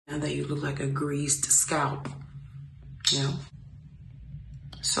and that you look like a greased scalp, you know?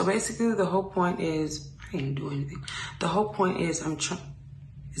 So basically the whole point is, I didn't do anything. The whole point is I'm trying,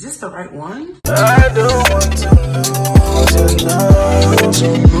 is this the right one? I don't want to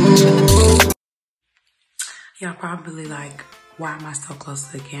lose. Y'all probably like, why am I so close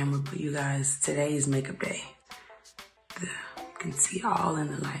to the camera? But you guys, today is makeup day. You can see all in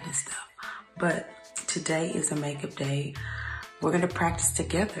the light and stuff. But today is a makeup day. We're gonna practice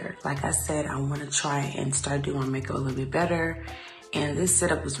together. Like I said, I wanna try and start doing my makeup a little bit better. And this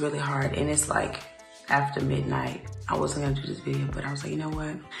setup was really hard, and it's like after midnight. I wasn't gonna do this video, but I was like, you know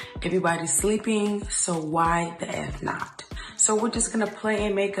what? Everybody's sleeping, so why the F not? So we're just gonna play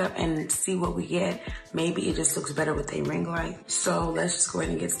in makeup and see what we get. Maybe it just looks better with a ring light. So let's just go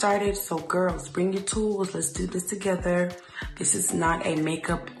ahead and get started. So girls, bring your tools. Let's do this together. This is not a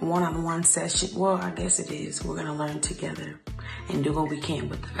makeup one-on-one session. Well, I guess it is. We're gonna learn together and do what we can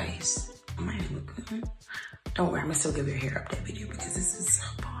with the face. I might look good. Don't worry, I'm gonna still give you a hair update video because this is so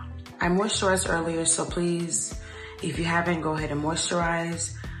fun. I moisturized earlier, so please, if you haven't, go ahead and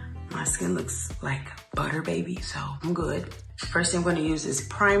moisturize. My skin looks like butter, baby, so I'm good. First thing I'm gonna use is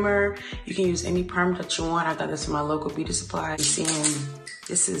primer. You can use any primer that you want. I got this from my local beauty supply. This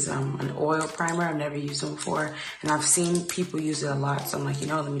is an oil primer. I've never used them before, and I've seen people use it a lot, so I'm like, you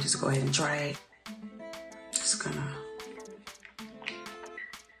know, let me just go ahead and try it. Just gonna.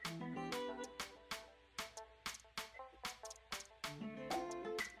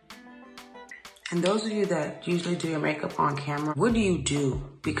 And those of you that usually do your makeup on camera, what do you do?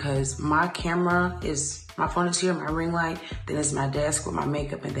 Because my phone is here, my ring light, then it's my desk with my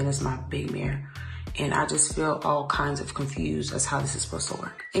makeup, and then it's my big mirror. And I just feel all kinds of confused as how this is supposed to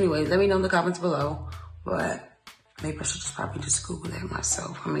work. Anyway, let me know in the comments below, but maybe I should probably just Google that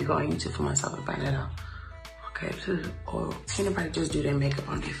myself. I mean, go on YouTube for myself and find that out. Okay, or can anybody just do their makeup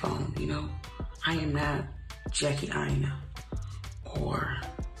on their phone, you know? I am not Jackie Aina or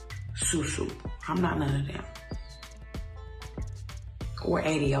Susu. I'm not none of them. Or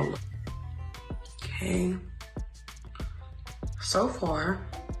Adiola. Okay. So far,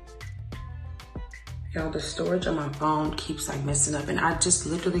 yo, the storage on my phone keeps like messing up, and I just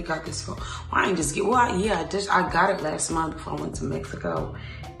literally got this phone. Well, I ain't just get, well, I got it last month before I went to Mexico,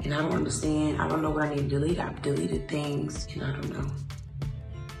 and I don't understand. I don't know what I need to delete. I've deleted things, and I don't know.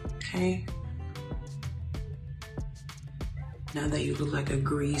 Okay. Now that you look like a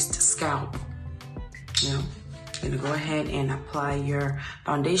greased scalp, you know, you're gonna go ahead and apply your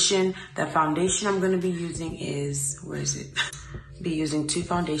foundation. The foundation I'm gonna be using is, where is it? Be using two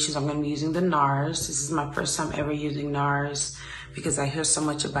foundations. I'm gonna be using the NARS. This is my first time ever using NARS because I hear so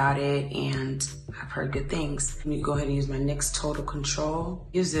much about it and I've heard good things. Let me go ahead and use my NYX Total Control.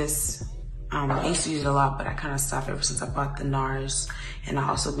 Use this. I used to use it a lot, but I kind of stopped ever since I bought the NARS. And I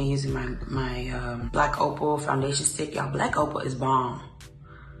also been using my Black Opal foundation stick. Y'all, Black Opal is bomb.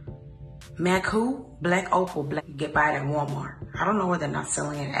 Mac who? Black Opal. Get by it at Walmart. I don't know why they're not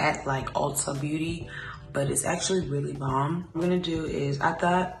selling it at like Ulta Beauty, but it's actually really bomb. What I'm gonna do is, I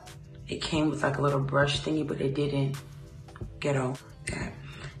thought it came with like a little brush thingy, but it didn't. Ghetto that.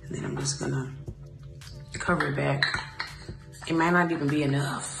 And then I'm just gonna cover it back. It might not even be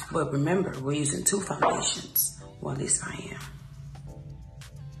enough, but remember, we're using two foundations. Well, at least I am.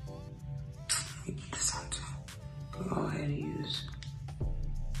 Let me put this on too. Go ahead and use.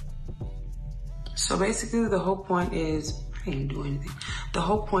 So basically, the whole point is, I didn't do anything. The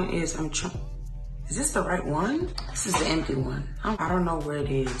whole point is I'm trying, is this the right one? This is the empty one. I don't know where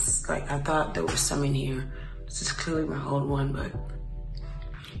it is. Like, I thought there was some in here. This is clearly my old one, but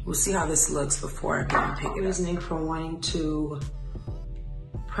we'll see how this looks before I go and pick it up. The reasoning for wanting to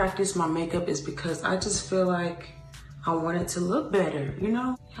practice my makeup is because I just feel like I want it to look better, you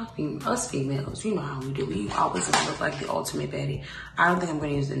know? Us females, you know how we do. We always want to look like the ultimate baddie. I don't think I'm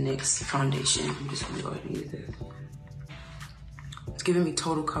gonna use the NYX foundation. I'm just gonna go ahead and use this. It's giving me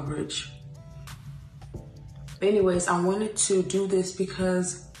total coverage. But anyways, I wanted to do this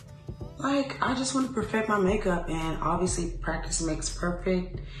because like, I just want to perfect my makeup, and obviously practice makes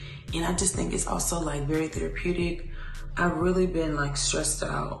perfect. And I just think it's also like very therapeutic. I've really been like stressed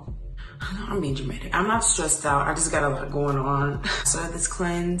out. I'm being dramatic. I'm not stressed out. I just got a lot going on. So I have this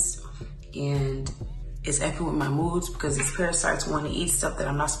cleanse, and it's effing with my moods because these parasites want to eat stuff that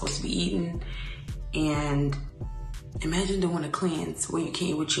I'm not supposed to be eating. And imagine doing a cleanse where you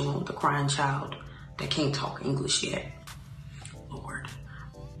can't eat what you want with a crying child that can't talk English yet. Lord.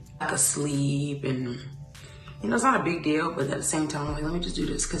 Like asleep, and you know, it's not a big deal, but at the same time, I'm like, let me just do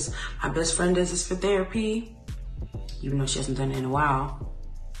this because my best friend does this for therapy, even though she hasn't done it in a while.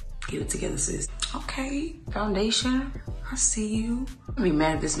 Get it together, sis. Okay, foundation, I see you. I mean,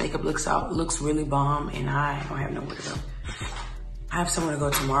 man, if this makeup looks really bomb and I don't have nowhere to go. I have somewhere to go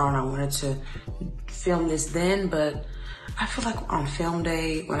tomorrow and I wanted to film this then, but I feel like on film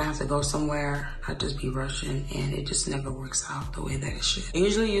day, when I have to go somewhere, I just be rushing and it just never works out the way that it should. I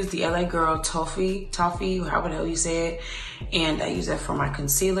usually use the LA Girl Toffee, however the hell you say it, and I use that for my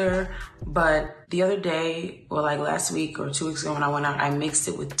concealer. But the other day, or like last week or 2 weeks ago when I went out, I mixed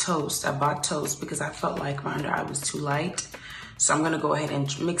it with Toast. I bought Toast because I felt like my under eye was too light. So I'm gonna go ahead and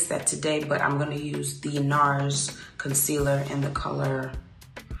mix that today, but I'm gonna use the NARS concealer in the color,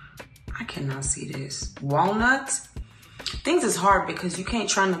 I cannot see this, Walnut. Things is hard because you can't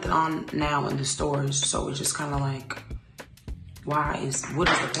try nothing on now in the stores. So it's just kind of like, what is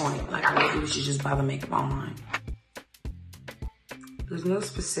the point? Like, maybe we should just buy the makeup online. There's no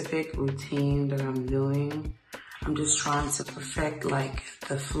specific routine that I'm doing. I'm just trying to perfect like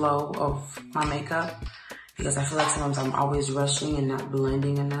the flow of my makeup because I feel like sometimes I'm always rushing and not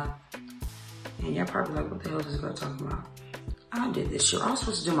blending enough. And y'all probably like, what the hell is this girl talking about? I did this shit. I was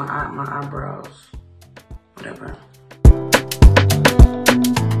supposed to do my eyebrows, whatever.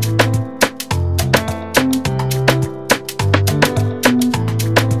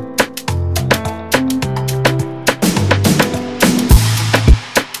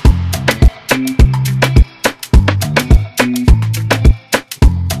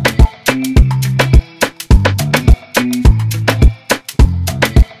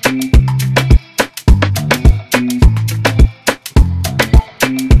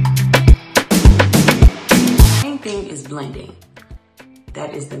 Blending.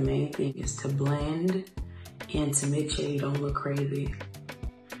 That is the main thing, is to blend and to make sure you don't look crazy.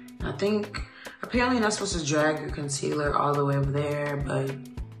 I think apparently you're not supposed to drag your concealer all the way over there, but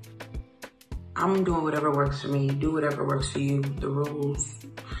I'm doing whatever works for me. Do whatever works for you. The rules,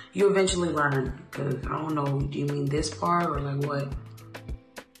 you eventually learn, because I don't know, do you mean this part or like what?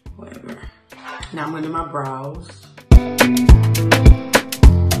 Whatever. Now I'm gonna do my brows.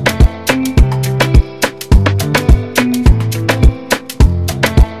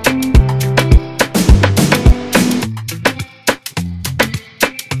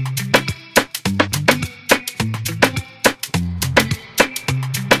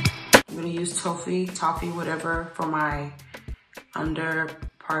 Toffee, whatever, for my under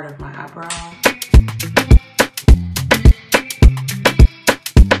part of my eyebrow.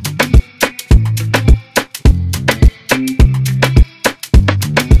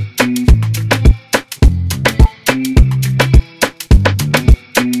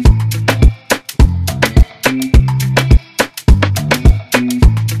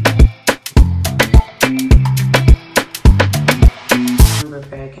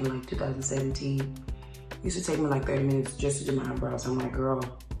 Back in like 2017, it used to take me like 30 minutes just to do my eyebrows. I'm like, girl,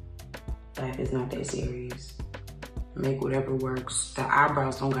 life is not that serious. Make whatever works. The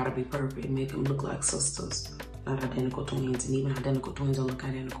eyebrows don't gotta be perfect. Make them look like sisters, not identical twins, and even identical twins don't look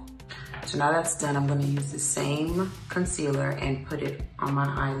identical. So now that's done, I'm gonna use the same concealer and put it on my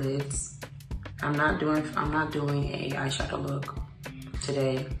eyelids. I'm not doing a eyeshadow look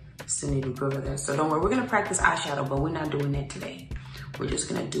today. Still need to improve that. So don't worry, we're gonna practice eyeshadow, but we're not doing that today. We're just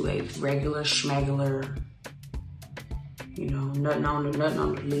gonna do a regular schmegular, you know, nothing on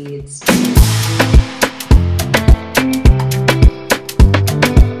the lids. I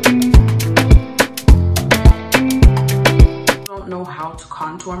don't know how to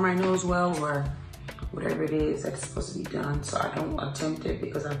contour my nose well, or whatever it is that's supposed to be done, so I don't attempt it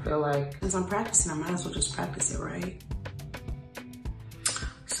because I feel like since I'm practicing, I might as well just practice it, right?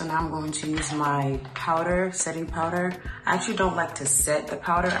 So now I'm going to use my powder, setting powder. I actually don't like to set the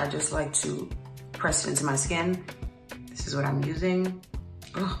powder. I just like to press it into my skin. This is what I'm using.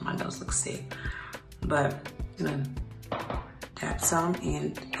 Oh, my nose looks sick. But I'm gonna tap some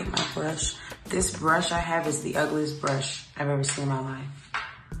and get my brush. This brush I have is the ugliest brush I've ever seen in my life.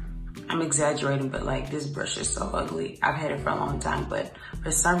 I'm exaggerating, but like this brush is so ugly. I've had it for a long time, but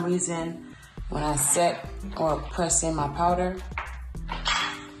for some reason, when I set or press in my powder,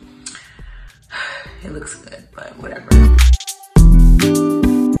 it looks good, but whatever.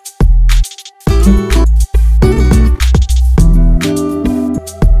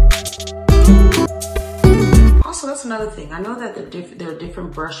 Also, that's another thing. I know that there are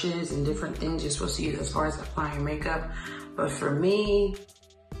different brushes and different things you're supposed to use as far as applying makeup, but for me,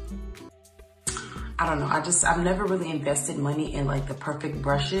 I don't know. I've never really invested money in like the perfect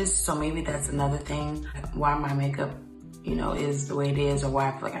brushes, so maybe that's another thing why my makeup, you know, is the way it is, or why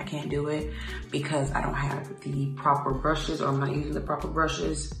I feel like I can't do it, because I don't have the proper brushes, or I'm not using the proper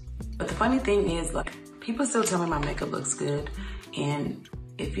brushes. But the funny thing is, like, people still tell me my makeup looks good, and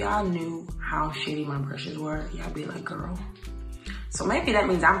If y'all knew how shitty my brushes were, y'all be like, girl. So maybe that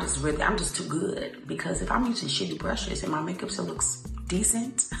means I'm just too good, because if I'm using shitty brushes and my makeup still looks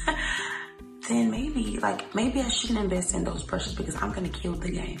decent, then maybe I shouldn't invest in those brushes, because I'm gonna kill the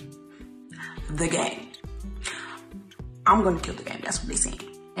game. I'm gonna kill the game, that's what they saying.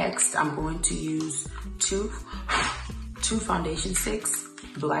 Next, I'm going to use two foundation sticks,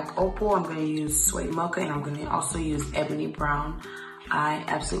 Black Opal. I'm gonna use Suede Mocha, and I'm gonna also use Ebony Brown. I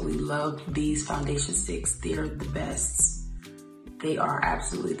absolutely love these foundation sticks. They're the best. They are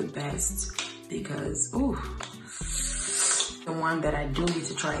absolutely the best, because, ooh. The one that I do need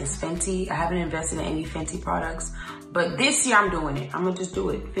to try is Fenty. I haven't invested in any Fenty products, but this year I'm doing it. I'm gonna just do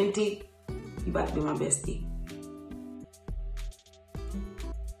it. Fenty, you about to be my bestie.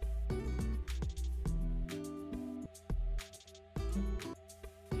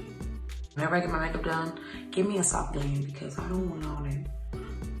 Whenever I get my makeup done, give me a soft blend, because I don't want all that.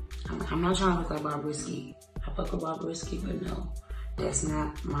 I'm not trying to look like Bobrisky. I fuck with Bobrisky, but no, that's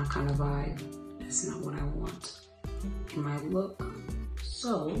not my kind of vibe. That's not what I want in my look.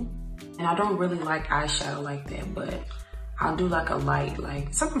 So, and I don't really like eyeshadow like that, but I'll do like a light,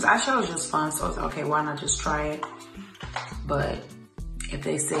 sometimes eyeshadow is just fun, so it's okay, why not just try it? But if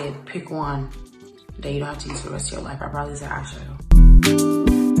they said pick one that you don't have to use for the rest of your life, I'd probably say eyeshadow.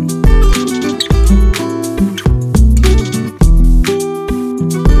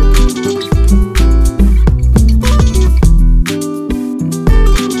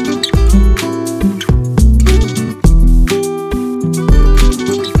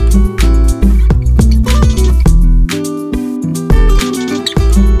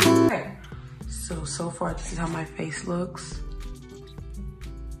 So far, this is how my face looks.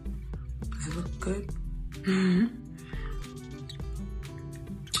 Does it look good?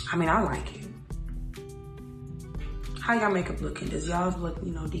 I mean, I like it. How y'all makeup looking? Does y'all's look,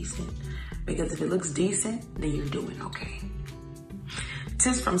 decent? Because if it looks decent, then you're doing okay.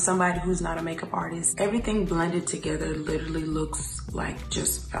 Tips from somebody who's not a makeup artist. Everything blended together literally looks like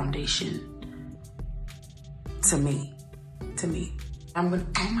just foundation to me.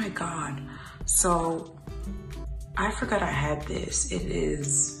 Oh my God. So I forgot I had this. It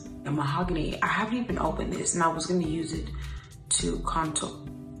is a mahogany. I haven't even opened this, and I was gonna use it to contour.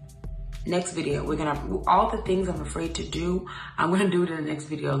 Next video, we're gonna, all the things I'm afraid to do, I'm gonna do it in the next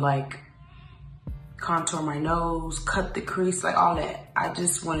video, like contour my nose, cut the crease, like all that. I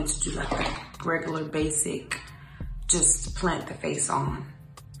just wanted to do like a regular basic, just plant the face on.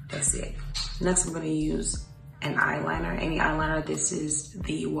 That's it. Next, I'm gonna use an eyeliner, any eyeliner. This is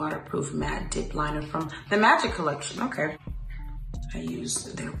the waterproof matte dip liner from the Magic Collection. Okay. I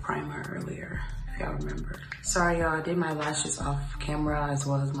used their primer earlier, if y'all remember. Sorry y'all, I did my lashes off camera as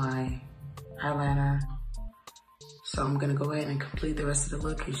well as my eyeliner. So I'm gonna go ahead and complete the rest of the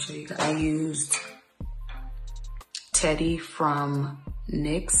look and show you guys. I used Teddy from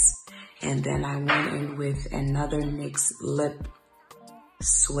NYX, and then I went in with another NYX lip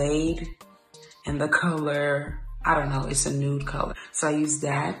suede in the color, I don't know, it's a nude color. So I used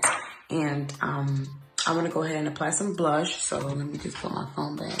that, and I'm gonna go ahead and apply some blush. So let me just put my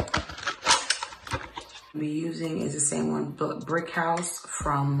phone back. I'll be using is the same one, Brick House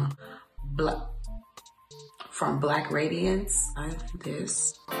from Black Radiance. I have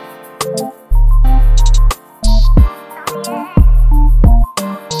this.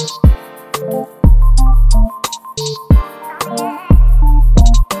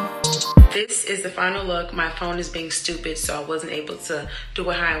 This is the final look. My phone is being stupid, so I wasn't able to do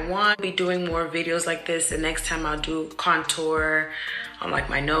it how I want. I'll be doing more videos like this, and next time I'll do contour on like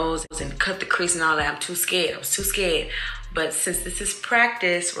my nose and cut the crease and all that. I'm too scared. I was too scared. But since this is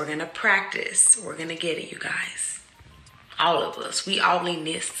practice, we're gonna practice. We're gonna get it, you guys. All of us, we all in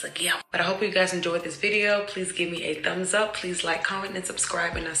this together. But I hope you guys enjoyed this video. Please give me a thumbs up. Please like, comment, and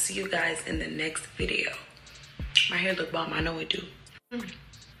subscribe, and I'll see you guys in the next video. My hair look bomb, I know it do.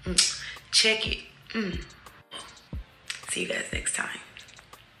 Check it. See you guys next time.